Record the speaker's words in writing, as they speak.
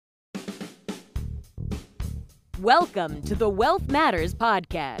Welcome to the Wealth Matters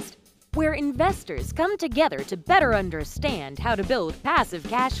podcast, where investors come together to better understand how to build passive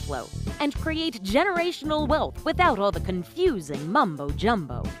cash flow and create generational wealth without all the confusing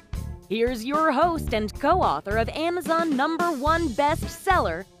mumbo-jumbo. Here's your host and co-author of Amazon #1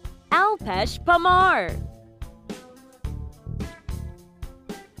 bestseller, Alpesh Parmar.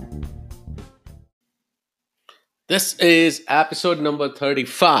 This is episode number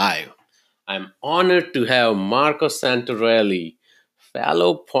 35. I'm honored to have Marco Santarelli,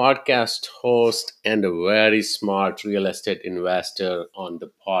 fellow podcast host and a very smart real estate investor, on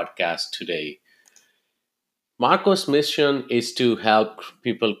the podcast today. Marco's mission is to help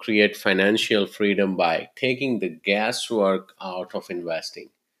people create financial freedom by taking the guesswork out of investing.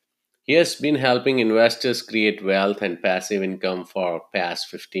 He has been helping investors create wealth and passive income for past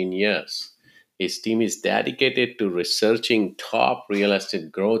 15 years. His team is dedicated to researching top real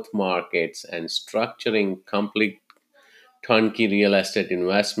estate growth markets and structuring complete turnkey real estate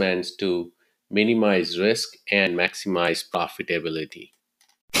investments to minimize risk and maximize profitability.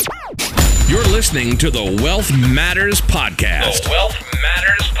 You're listening to the Wealth Matters Podcast. The Wealth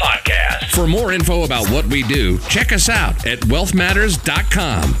Matters Podcast. For more info about what we do, check us out at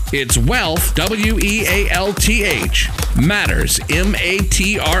wealthmatters.com. It's wealth, W-E-A-L-T-H, matters,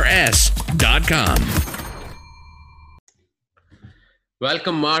 M-A-T-R-S.com.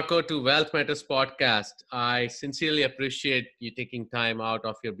 Welcome, Marco, to Wealth Matters Podcast. I sincerely appreciate you taking time out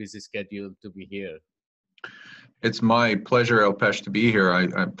of your busy schedule to be here. It's my pleasure, Alpesh, to be here.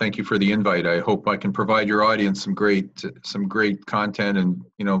 I thank you for the invite. I hope I can provide your audience some great content and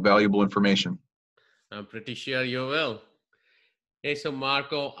valuable information. I'm pretty sure you will. Hey, so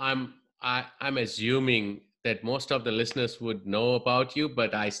Marco, I'm assuming that most of the listeners would know about you,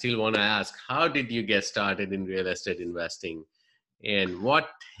 but I still want to ask, how did you get started in real estate investing, and what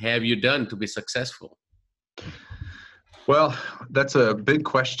have you done to be successful? Well, that's a big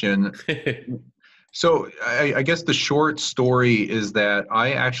question. So I guess the short story is that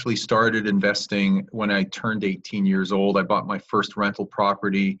I actually started investing when I turned 18 years old. I bought my first rental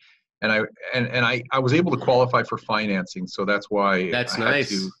property, and I was able to qualify for financing. So that's why that's I nice.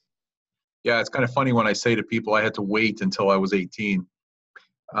 Had to, yeah, it's kind of funny when I say to people I had to wait until I was 18.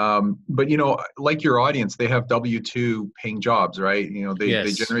 But like your audience, they have W-2 paying jobs, right?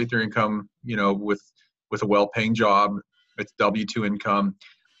 They generate their income, with a well-paying job. It's W-2 income.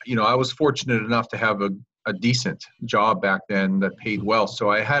 I was fortunate enough to have a decent job back then that paid well.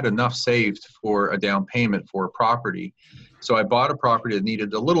 So I had enough saved for a down payment for a property. So I bought a property that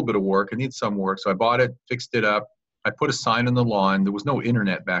needed a little bit of work. It needed some work. So I bought it, fixed it up. I put a sign on the lawn. There was no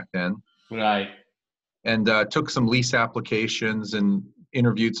internet back then. Right. And took some lease applications and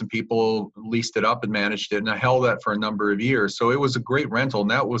interviewed some people, leased it up and managed it. And I held that for a number of years. So it was a great rental.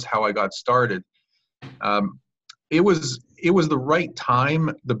 And that was how I got started. It was the right time.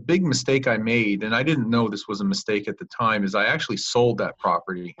 The big mistake I made, and I didn't know this was a mistake at the time, is I actually sold that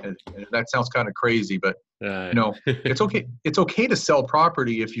property. And that sounds kind of crazy, but it's okay. It's okay to sell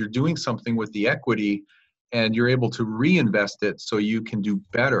property if you're doing something with the equity and you're able to reinvest it so you can do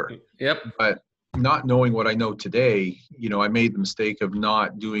better. Yep. But not knowing what I know today, I made the mistake of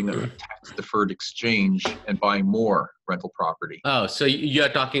not doing a tax-deferred exchange and buying more rental property. Oh, so you're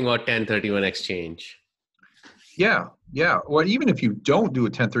talking about 1031 exchange. Yeah. Well, even if you don't do a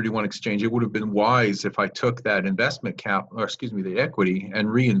 1031 exchange, it would have been wise if I took that investment the equity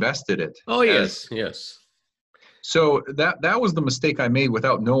and reinvested it. Oh, yes. So that was the mistake I made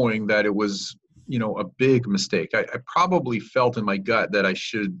without knowing that it was, a big mistake. I probably felt in my gut that I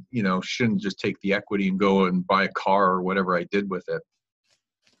shouldn't just take the equity and go and buy a car or whatever I did with it.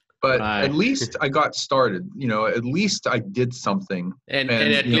 But at least I got started, at least I did something. And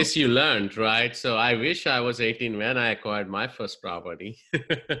at least you learned, right? So I wish I was 18 when I acquired my first property.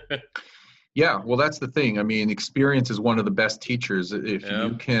 Yeah, well, that's the thing. I mean, experience is one of the best teachers. If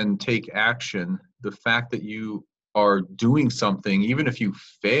you can take action, the fact that you are doing something, even if you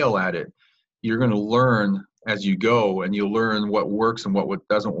fail at it, you're going to learn as you go, and you'll learn what works and what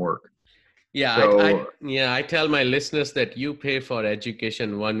doesn't work. Yeah, So, I tell my listeners that you pay for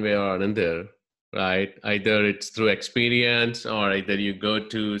education one way or another, right? Either it's through experience, or either you go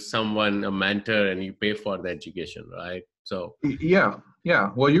to someone, a mentor, and you pay for the education, right? So yeah.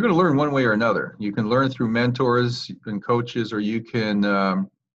 Well, you're going to learn one way or another. You can learn through mentors and coaches, or you can,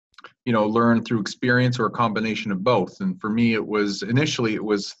 learn through experience, or a combination of both. And for me, initially it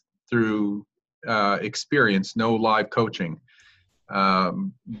was through experience, no live coaching.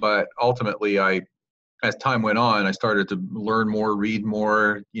 But ultimately, as time went on, I started to learn more, read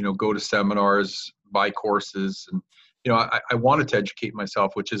more, go to seminars, buy courses, and I wanted to educate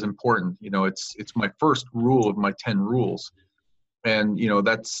myself, which is important. It's my first rule of my 10 rules. And,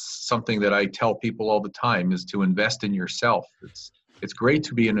 that's something that I tell people all the time, is to invest in yourself. It's great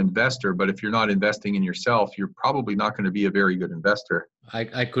to be an investor, but if you're not investing in yourself, you're probably not going to be a very good investor.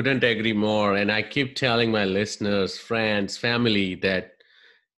 I couldn't agree more. And I keep telling my listeners, friends, family that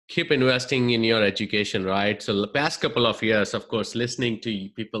keep investing in your education, right? So the past couple of years, of course, listening to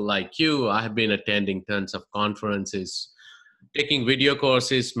people like you, I have been attending tons of conferences, taking video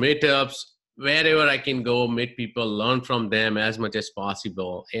courses, meetups, wherever I can go, meet people, learn from them as much as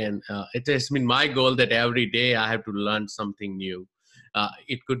possible. And it has been my goal that every day I have to learn something new.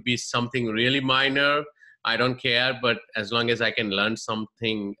 It could be something really minor. I don't care, but as long as I can learn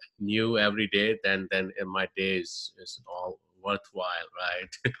something new every day, then my day is all worthwhile,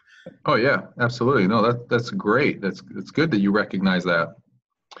 right? Oh yeah, absolutely. No, that's great. It's good that you recognize that.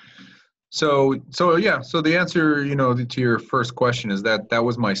 So the answer, to your first question is that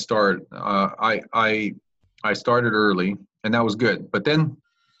was my start. I started early, and that was good. But then,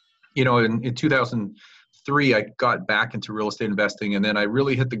 in 2003, I got back into real estate investing, and then I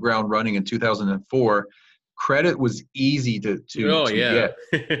really hit the ground running in 2004. Credit was easy to get.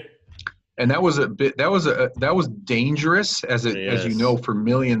 And that was dangerous as for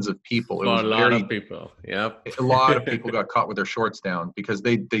millions of people. It was a lot of people. Yep. A lot of people got caught with their shorts down because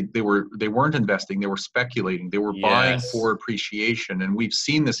they weren't investing. They were speculating. They were buying for appreciation. And we've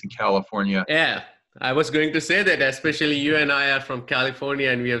seen this in California. Yeah. I was going to say that, especially you and I are from California,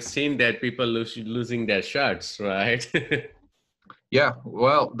 and we have seen that people losing their shirts, right? Yeah,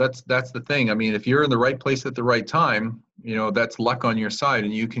 well, that's the thing. I mean, if you're in the right place at the right time, that's luck on your side,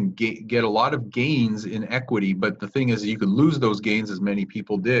 and you can get a lot of gains in equity. But the thing is, you can lose those gains, as many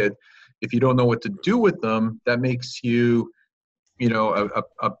people did. If you don't know what to do with them, that makes you, a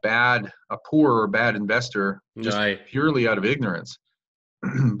poor or bad investor, just purely out of ignorance.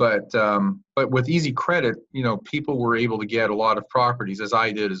 But with easy credit, people were able to get a lot of properties, as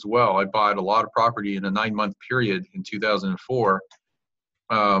I did as well. I bought a lot of property in a 9-month period in 2004.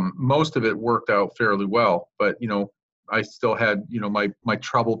 Most of it worked out fairly well, but I still had my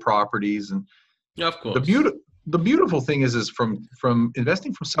trouble properties. And of course, the beautiful thing is from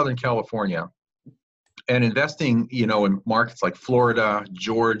investing from Southern California and investing in markets like Florida,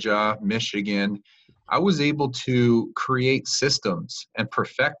 Georgia, Michigan, I was able to create systems and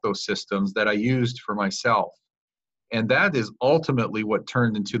perfect those systems that I used for myself. And that is ultimately what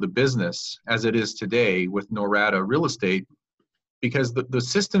turned into the business as it is today with Norada Real Estate, because the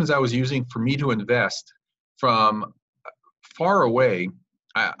systems I was using for me to invest from far away,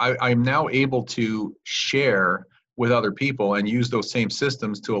 I'm now able to share with other people and use those same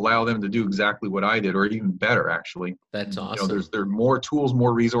systems to allow them to do exactly what I did, or even better, actually. That's awesome. There are more tools,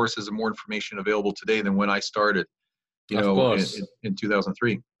 more resources, and more information available today than when I started, in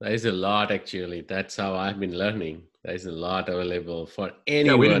 2003. There is a lot, actually. That's how I've been learning. There is a lot available for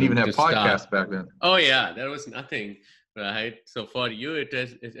anyone. Yeah, we didn't even have podcasts back then. Oh yeah, there was nothing, right? So for you,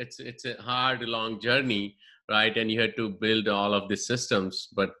 it's a hard, long journey, right? And you had to build all of these systems.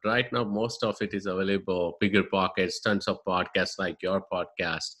 But right now, most of it is available. Bigger Pockets, tons of podcasts like your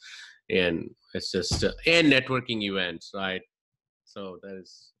podcast, and it's just and networking events, right? So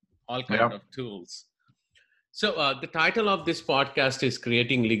there's all kinds of tools. So the title of this podcast is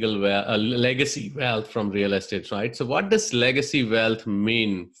Creating Legacy Wealth from Real Estate, right? So what does legacy wealth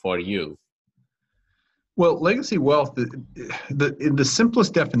mean for you? Well, legacy wealth, the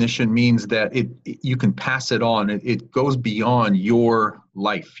simplest definition means that you can pass it on. It goes beyond your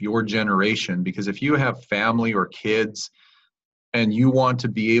life, your generation, because if you have family or kids and you want to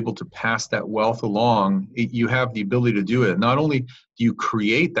be able to pass that wealth along, you have the ability to do it. Not only do you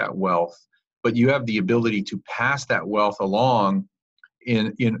create that wealth, but you have the ability to pass that wealth along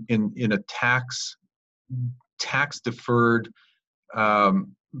in a tax deferred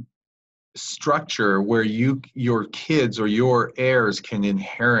structure where your kids or your heirs can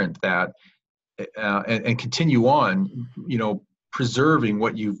inherit that and continue on, preserving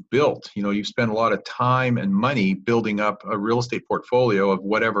what you've built. You've spent a lot of time and money building up a real estate portfolio of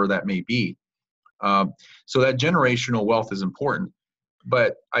whatever that may be. So that generational wealth is important.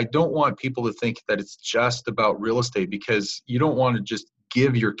 But I don't want people to think that it's just about real estate, because you don't want to just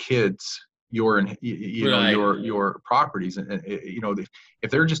give your kids your properties, and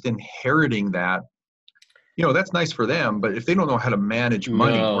if they're just inheriting that, that's nice for them. But if they don't know how to manage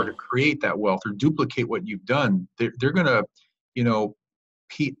money or to create that wealth or duplicate what you've done, they're gonna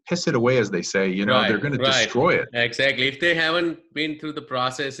piss it away, as they say. You know, they're going to destroy it. Exactly. If they haven't been through the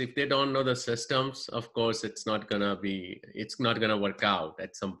process, if they don't know the systems, of course, it's not going to work out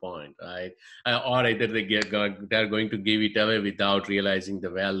at some point, right? Or either they're going to give it away without realizing the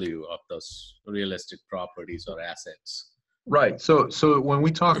value of those real estate properties or assets. Right. So when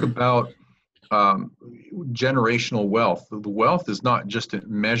we talk about generational wealth, the wealth is not just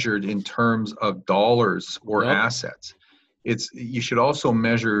measured in terms of dollars or assets. You should also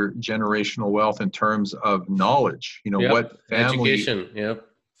measure generational wealth in terms of knowledge. You know, what family, education.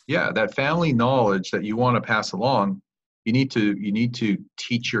 Yeah, that family knowledge that you want to pass along, you need to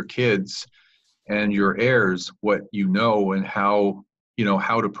teach your kids and your heirs what you know, and how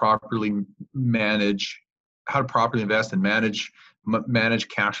to properly manage, how to properly invest and manage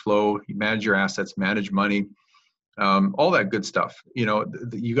cash flow, manage your assets, manage money, all that good stuff. You know,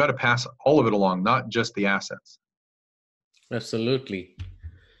 you got to pass all of it along, not just the assets. Absolutely.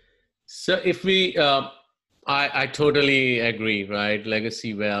 So if we, I totally agree, right?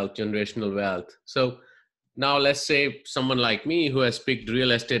 Legacy wealth, generational wealth. So now let's say someone like me who has picked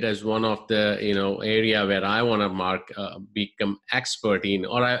real estate as one of the, area where I want to become expert in,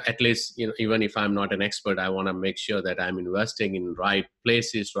 or at least, even if I'm not an expert, I want to make sure that I'm investing in right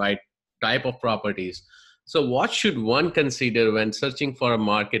places, right type of properties. So what should one consider when searching for a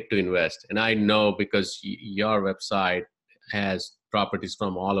market to invest? And I know because your website has properties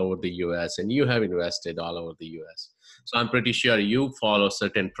from all over the US and you have invested all over the US. So I'm pretty sure you follow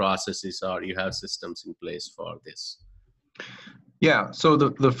certain processes or you have systems in place for this. Yeah. So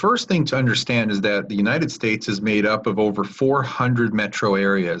the first thing to understand is that the United States is made up of over 400 metro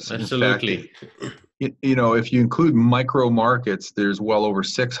areas. Absolutely. In fact, if you include micro markets, there's well over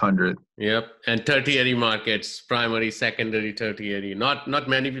 600. Yep. And tertiary markets, primary, secondary, tertiary. Not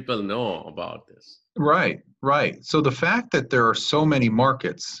many people know about this. Right. So the fact that there are so many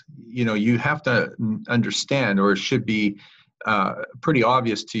markets, you have to understand, or it should be pretty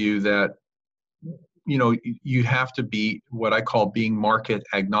obvious to you that, you have to be what I call being market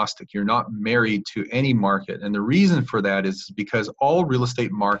agnostic. You're not married to any market. And the reason for that is because all real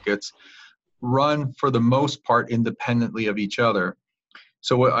estate markets run for the most part independently of each other.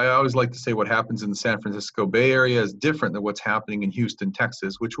 So what I always like to say, what happens in the San Francisco Bay Area is different than what's happening in Houston,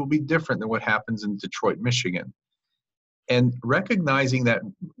 Texas, which will be different than what happens in Detroit, Michigan. And recognizing that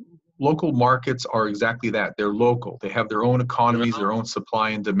local markets are exactly that. They're local. They have their own economies, their own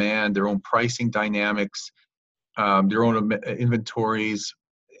supply and demand, their own pricing dynamics, their own inventories.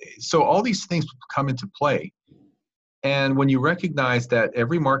 So all these things come into play. And when you recognize that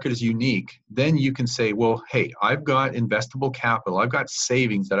every market is unique, then you can say, well, hey, I've got investable capital. I've got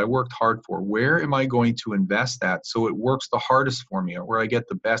savings that I worked hard for. Where am I going to invest that so it works the hardest for me, or where I get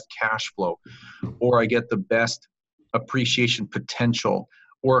the best cash flow, or I get the best appreciation potential,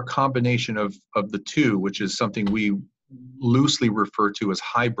 or a combination of the two, which is something we loosely refer to as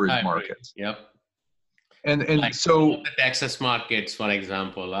hybrid markets. Yep. And like so the Texas markets, for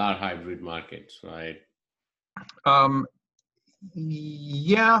example, are hybrid markets, right?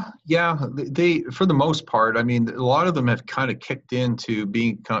 Yeah. They, for the most part, I mean, a lot of them have kind of kicked into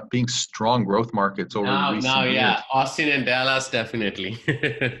being strong growth markets over recent years. Austin and Dallas, definitely.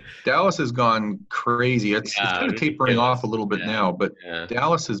 Dallas has gone crazy. It's kind of tapering off a little bit now, but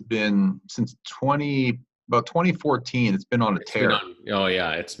Dallas has been since about 2014. It's been on a tear.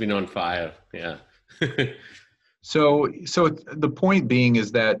 It's been on fire. Yeah. So the point being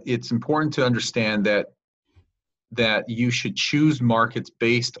is that it's important to understand that you should choose markets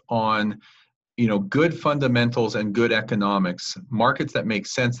based on, good fundamentals and good economics, markets that make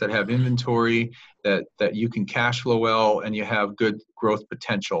sense, that have inventory, that you can cash flow well, and you have good growth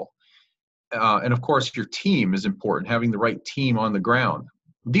potential. And of course, your team is important, having the right team on the ground.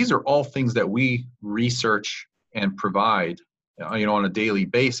 These are all things that we research and provide, on a daily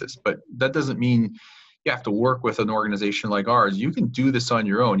basis. But that doesn't mean you have to work with an organization like ours. You can do this on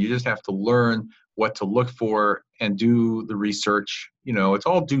your own. You just have to learn what to look for and do the research. It's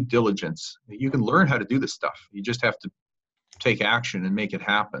all due diligence. You can learn how to do this stuff. You just have to take action and make it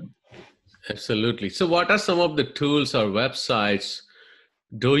happen. Absolutely. So what are some of the tools or websites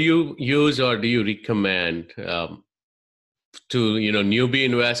do you use or do you recommend to, newbie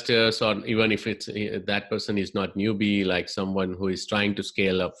investors, or even if it's that person is not newbie, like someone who is trying to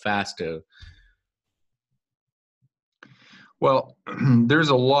scale up faster? Well, there's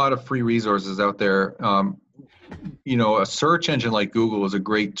a lot of free resources out there. A search engine like Google is a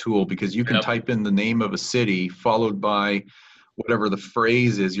great tool because you can type in the name of a city followed by whatever the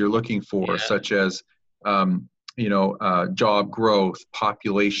phrase is you're looking for, such as, job growth,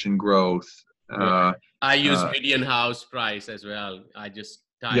 population growth, I use median house price as well. I just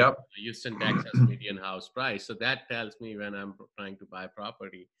type Yep. Houston, Texas median house price. So that tells me when I'm trying to buy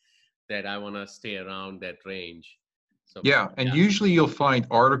property that I want to stay around that range. So Yeah, and usually you'll find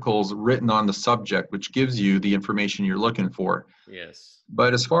articles written on the subject, which gives you the information you're looking for. Yes.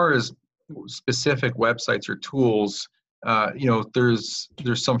 But as far as specific websites or tools, there's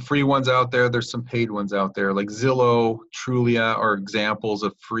some free ones out there. There's some paid ones out there. Like Zillow, Trulia are examples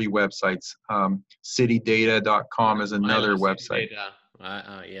of free websites. Citydata.com is another website.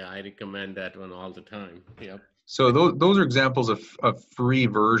 I recommend that one all the time. Yep. So those are examples of free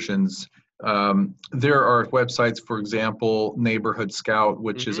versions. There are websites, for example, Neighborhood Scout,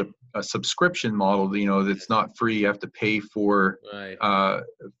 which is a subscription model. That's not free. You have to pay for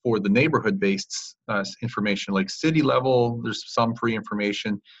the neighborhood-based information. Like city level, there's some free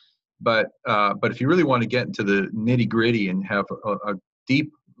information, but if you really want to get into the nitty-gritty and have a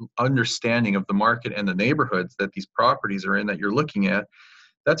deep understanding of the market and the neighborhoods that these properties are in that you're looking at,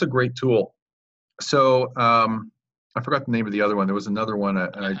 that's a great tool. So I forgot the name of the other one. There was another one,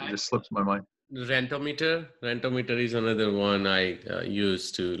 and it just slips my mind. Rentometer. Rentometer is another one I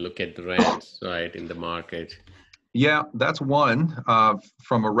use to look at the rents, right, in the market. Yeah, that's one.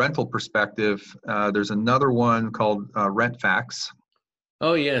 From a rental perspective, there's another one called RentFacts.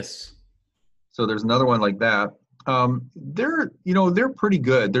 Oh, yes. So there's another one like that. They're pretty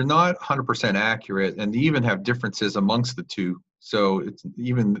good. They're not 100% accurate, and they even have differences amongst the two. So it's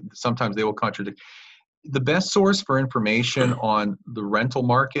even sometimes they will contradict. The best source for information on the rental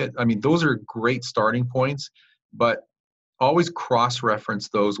market, I mean, those are great starting points, but always cross-reference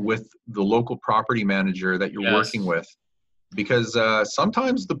those with the local property manager that you're working with, because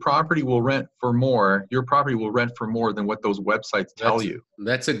sometimes the property will rent for more. Your property will rent for more than what those websites tell you.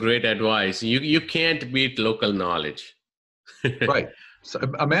 That's a great advice. You can't beat local knowledge. Right. So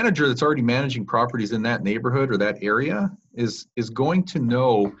a manager that's already managing properties in that neighborhood or that area is going to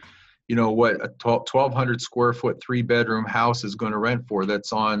know, what a 1,200 square foot 3-bedroom house is going to rent for.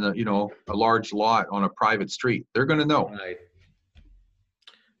 That's on a large lot on a private street. They're going to know. Right.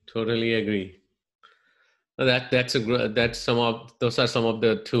 Totally agree. Those are some of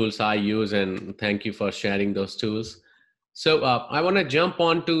the tools I use, and thank you for sharing those tools. So I want to jump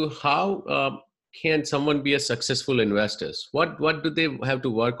on to how can someone be a successful investor? What do they have to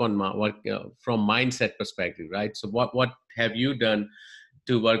work on from mindset perspective, right? So what have you done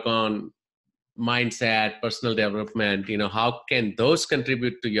to work on mindset, personal development? How can those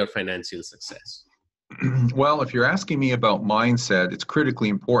contribute to your financial success? Well, if you're asking me about mindset, it's critically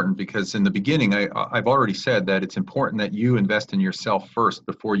important, because in the beginning, I've already said that it's important that you invest in yourself first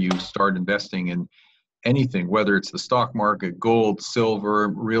before you start investing in anything, whether it's the stock market, gold, silver,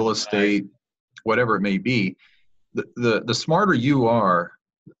 real estate, whatever it may be. The smarter you are,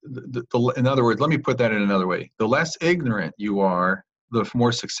 in other words, let me put that in another way. The less ignorant you are, the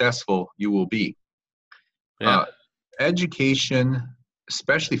more successful you will be. Education,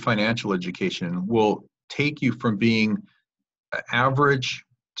 especially financial education, will take you from being average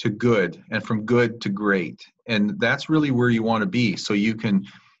to good, and from good to great. And that's really where you want to be, so you can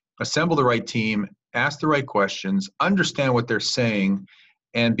assemble the right team, ask the right questions, understand what they're saying,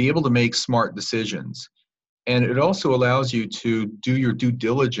 and be able to make smart decisions. And it also allows you to do your due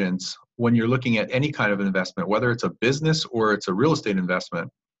diligence when you're looking at any kind of investment, whether it's a business or it's a real estate investment.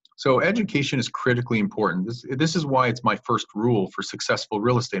 So education is critically important. This is why it's my first rule for successful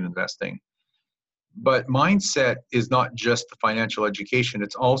real estate investing. But mindset is not just the financial education.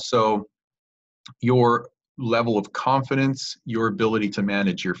 It's also your level of confidence, your ability to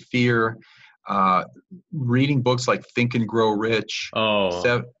manage your fear, reading books like Think and Grow Rich,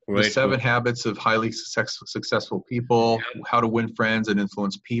 The 7 Habits of Highly Successful People, How to Win Friends and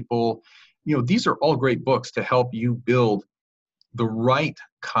Influence People. These are all great books to help you build the right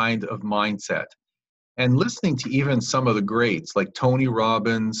kind of mindset. And listening to even some of the greats like Tony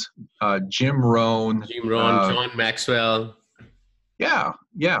Robbins, Jim Rohn, John Maxwell. Yeah.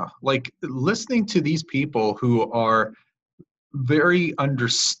 Like listening to these people who are very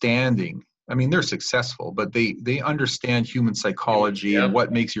understanding. I mean, they're successful, but they understand human psychology and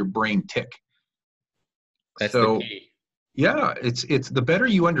what makes your brain tick. That's the key. Yeah, it's the better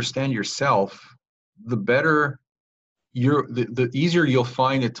you understand yourself, the better the easier you'll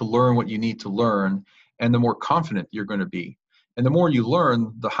find it to learn what you need to learn, and the more confident you're going to be. And the more you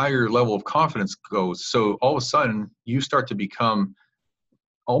learn, the higher your level of confidence goes. So all of a sudden, you start to become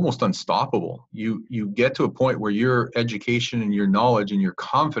almost unstoppable. You get to a point where your education and your knowledge and your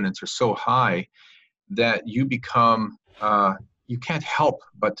confidence are so high that you become you can't help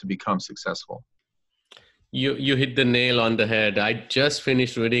but to become successful. You hit the nail on the head. I just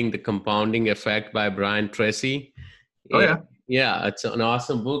finished reading The Compounding Effect by Brian Tracy. Oh, yeah. Yeah, it's an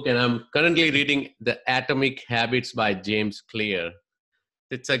awesome book. And I'm currently reading The Atomic Habits by James Clear.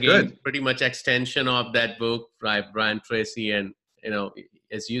 It's again pretty much extension of that book by Brian Tracy. And,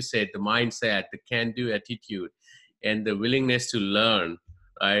 as you said, the mindset, the can-do attitude, and the willingness to learn,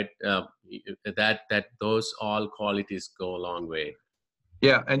 right? That those all qualities go a long way.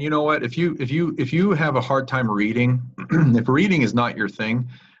 Yeah, and you know what? If you have a hard time reading, if reading is not your thing,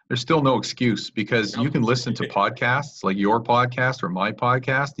 there's still no excuse, because you can listen to podcasts like your podcast or my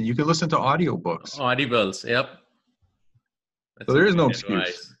podcast, and you can listen to audiobooks. Audibles, yep. So there is no excuse.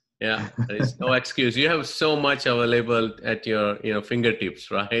 Advice. Yeah, there is no excuse. You have so much available at your fingertips,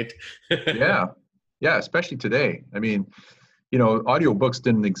 right? Yeah, especially today. I mean, audiobooks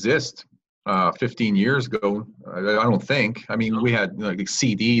didn't exist 15 years ago. I don't think. I mean, we had like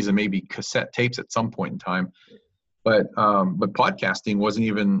CDs and maybe cassette tapes at some point in time, but podcasting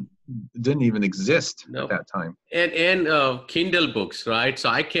didn't even exist at that time. And Kindle books, right? So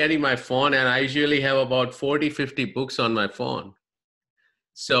I carry my phone, and I usually have about 40-50 books on my phone.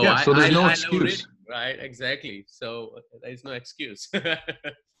 So there's no excuse, reading, right? Exactly. So there's no excuse.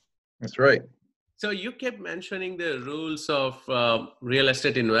 That's right. So you kept mentioning the rules of real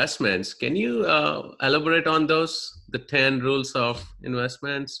estate investments. Can you elaborate on those, the 10 rules of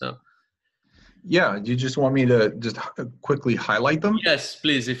investments? Yeah, you just want me to just quickly highlight them? Yes,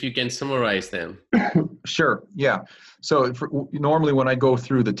 please, if you can summarize them. Sure. Yeah. So normally when I go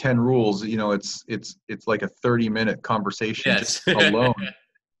through the 10 rules, it's like a 30-minute conversation just alone.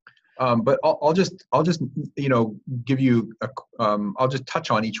 But I'll just give you I'll just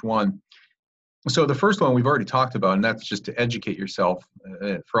touch on each one. So the first one we've already talked about, and that's just to educate yourself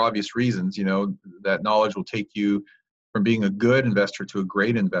for obvious reasons. That knowledge will take you from being a good investor to a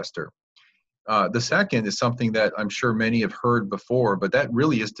great investor. The second is something that I'm sure many have heard before, but that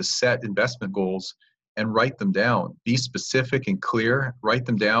really is to set investment goals and write them down. Be specific and clear, write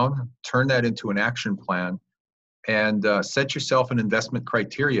them down, turn that into an action plan, and set yourself an investment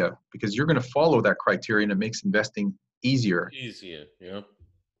criteria, because you're going to follow that criteria and it makes investing easier. Yeah.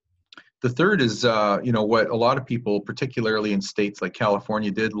 The third is, what a lot of people, particularly in states like California,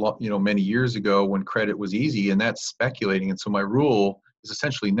 did, many years ago when credit was easy, and that's speculating. And so my rule is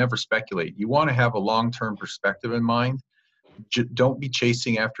essentially never speculate. You want to have a long-term perspective in mind. Don't be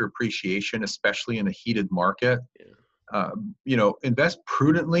chasing after appreciation, especially in a heated market. Invest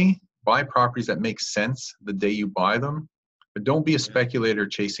prudently, buy properties that make sense the day you buy them, but don't be a speculator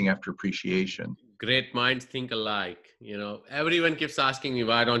chasing after appreciation. Great minds think alike. Everyone keeps asking me,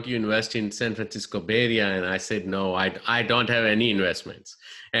 why don't you invest in San Francisco Bay Area? And I said, no, I don't have any investments.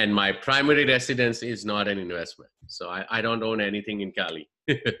 And my primary residence is not an investment. So I don't own anything in Cali.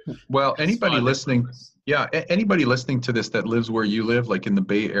 Well, anybody listening to this that lives where you live, like in the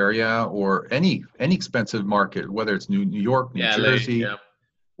Bay Area or any expensive market, whether it's New York, New Jersey,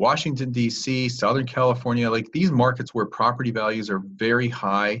 Washington, D.C., Southern California, like these markets where property values are very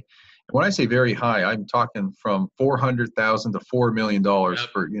high. When I say very high, I'm talking from $400,000 to $4 million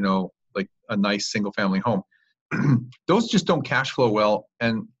for, like a nice single family home. Those just don't cash flow well,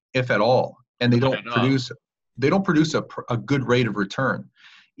 and if at all, and they don't produce a good rate of return.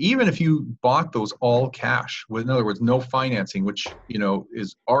 Even if you bought those all cash, in other words, no financing, which,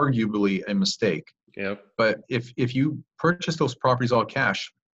 is arguably a mistake. Yep. But if you purchase those properties all cash,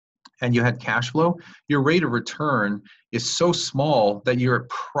 and you had cash flow, your rate of return is so small that you're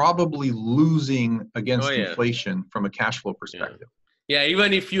probably losing against inflation from a cash flow perspective. Yeah,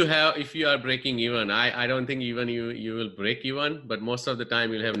 even if you are breaking even, I don't think even you will break even, but most of the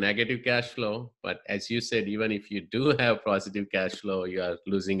time you'll have negative cash flow. But as you said, even if you do have positive cash flow, you are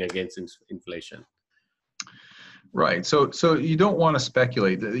losing against inflation. Right. So you don't want to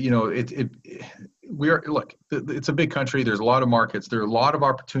speculate. It's a big country. There's a lot of markets. There are a lot of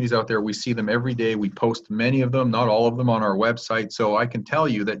opportunities out there. We see them every day. We post many of them, not all of them, on our website. So I can tell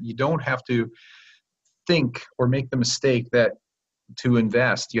you that you don't have to think or make the mistake that to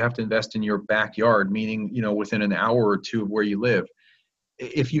invest, you have to invest in your backyard, meaning, within an hour or two of where you live.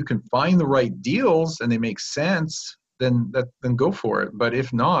 If you can find the right deals and they make sense, then go for it. But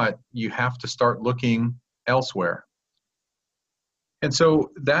if not, you have to start looking elsewhere. And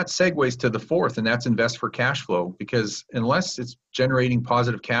so that segues to the fourth, and that's invest for cash flow, because unless it's generating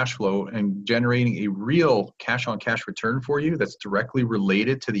positive cash flow and generating a real cash on cash return for you that's directly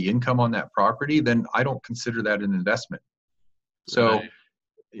related to the income on that property, then I don't consider that an investment. So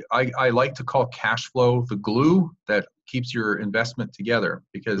I like to call cash flow the glue that keeps your investment together,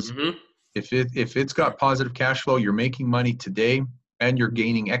 because if it's got positive cash flow, you're making money today, and you're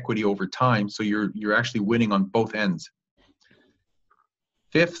gaining equity over time. So you're actually winning on both ends.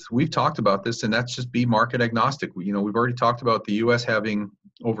 Fifth, we've talked about this, and that's just be market agnostic. We've already talked about the U.S. having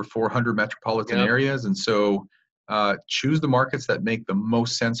over 400 metropolitan areas, and so choose the markets that make the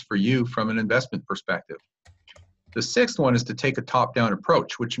most sense for you from an investment perspective. The sixth one is to take a top-down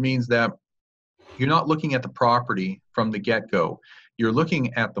approach, which means that you're not looking at the property from the get-go. You're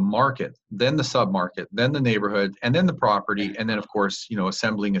looking at the market, then the sub-market, then the neighborhood, and then the property, and then, of course,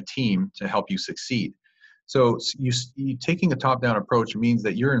 assembling a team to help you succeed. So you taking a top-down approach means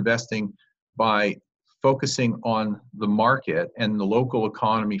that you're investing by focusing on the market and the local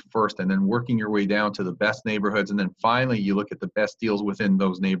economy first, and then working your way down to the best neighborhoods, and then finally you look at the best deals within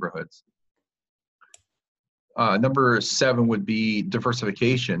those neighborhoods. Number 7 would be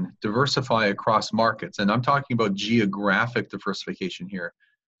diversification. Diversify across markets, and I'm talking about geographic diversification here.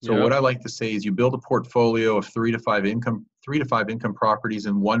 So what I like to say is you build a portfolio of 3 to 5 income properties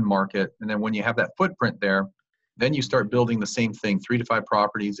in one market, and then when you have that footprint there, then you start building the same thing, 3 to 5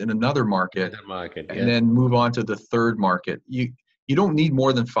 properties in another market, and then move on to the third market. You don't need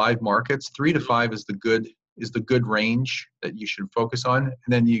more than 5 markets. 3 to 5 is the good range that you should focus on, and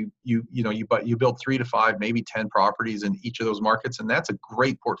then you build 3 to 5, maybe 10 properties in each of those markets, and that's a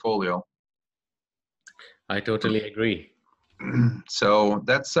great portfolio. I totally agree. So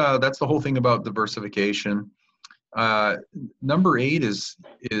that's the whole thing about diversification. Number 8 is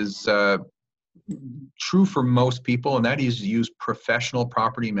true for most people, and that is use professional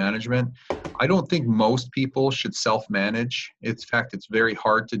property management. I don't think most people should self-manage. In fact, it's very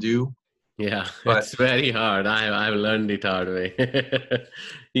hard to do. Yeah, it's very hard. I've learned it hard way. I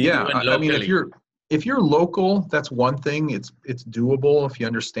mean, if you're local, that's one thing. It's doable if you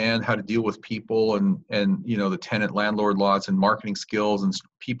understand how to deal with people and the tenant landlord laws and marketing skills and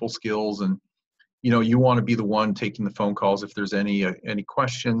people skills, and you want to be the one taking the phone calls if there's any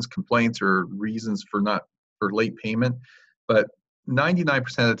questions, complaints, or reasons for late payment. But 99%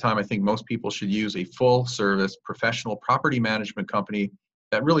 of the time, I think most people should use a full service professional property management company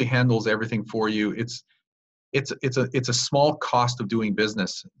that really handles everything for you. It's a small cost of doing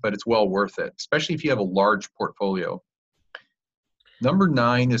business, but it's well worth it, especially if you have a large portfolio. Number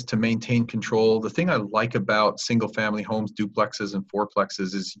 9 is to maintain control. The thing I like about single family homes, duplexes, and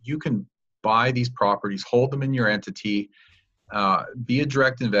fourplexes is you can buy these properties, hold them in your entity, be a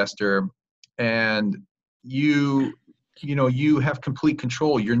direct investor, and you have complete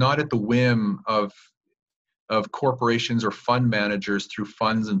control. You're not at the whim of corporations or fund managers through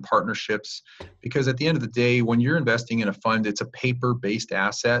funds and partnerships, because at the end of the day, when you're investing in a fund, it's a paper-based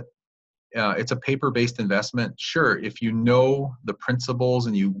asset. It's a paper-based investment. Sure, if you know the principles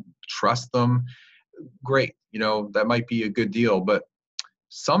and you trust them, great. That might be a good deal. But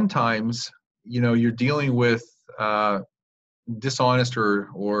sometimes, you're dealing with dishonest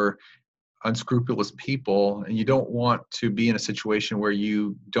or unscrupulous people, and you don't want to be in a situation where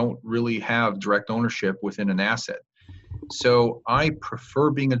you don't really have direct ownership within an asset. So I prefer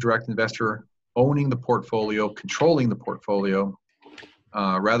being a direct investor, owning the portfolio, controlling the portfolio,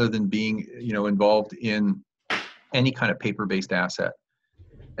 rather than being involved in any kind of paper-based asset.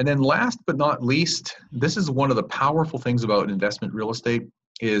 And then last but not least, this is one of the powerful things about investment real estate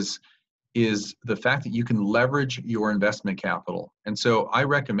is the fact that you can leverage your investment capital. And so I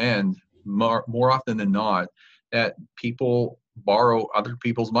recommend more often than not that people borrow other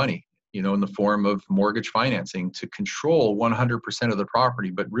people's money, in the form of mortgage financing to control 100% of the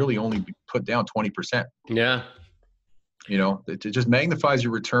property, but really only put down 20%. Yeah. It just magnifies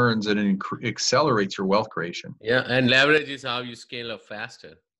your returns and it accelerates your wealth creation. Yeah. And leverage is how you scale up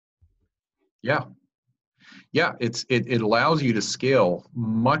faster. Yeah. Yeah. It allows you to scale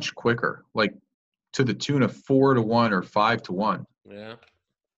much quicker, like to the tune of 4 to 1 or 5 to 1. Yeah.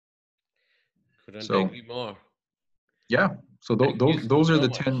 Couldn't agree more. Yeah. So those are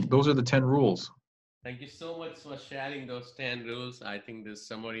the 10 rules. Thank you so much for sharing those 10 rules. I think this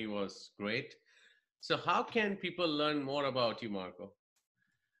summary was great. So how can people learn more about you, Marco?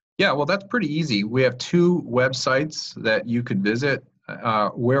 Yeah, well, that's pretty easy. We have 2 websites that you could visit.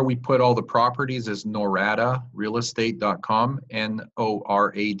 Where we put all the properties is noradarealestate.com,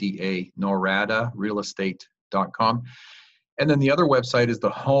 NORADA, noradarealestate.com. And then the other website is the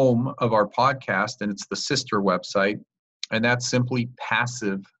home of our podcast, and it's the sister website, and that's simply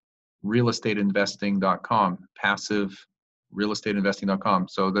passiverealestateinvesting.com, passiverealestateinvesting.com.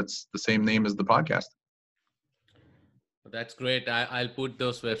 So that's the same name as the podcast. That's great. I'll put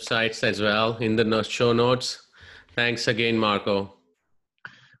those websites as well in the show notes. Thanks again, Marco.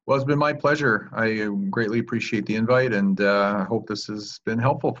 Well, it's been my pleasure. I greatly appreciate the invite, and I hope this has been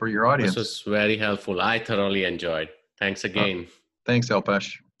helpful for your audience. This was very helpful. I thoroughly enjoyed. Thanks again. Thanks,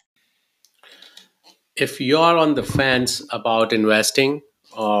 Alpesh. If you're on the fence about investing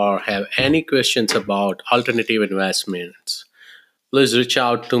or have any questions about alternative investments, please reach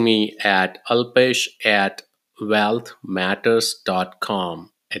out to me at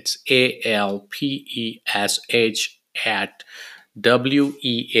alpesh@wealthmatters.com. It's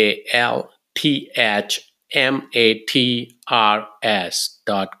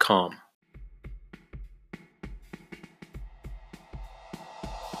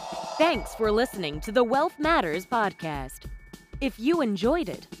Thanks for listening to the Wealth Matters podcast. If you enjoyed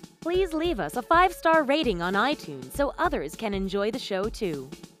it, please leave us a 5-star rating on iTunes so others can enjoy the show too.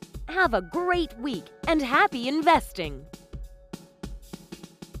 Have a great week and happy investing!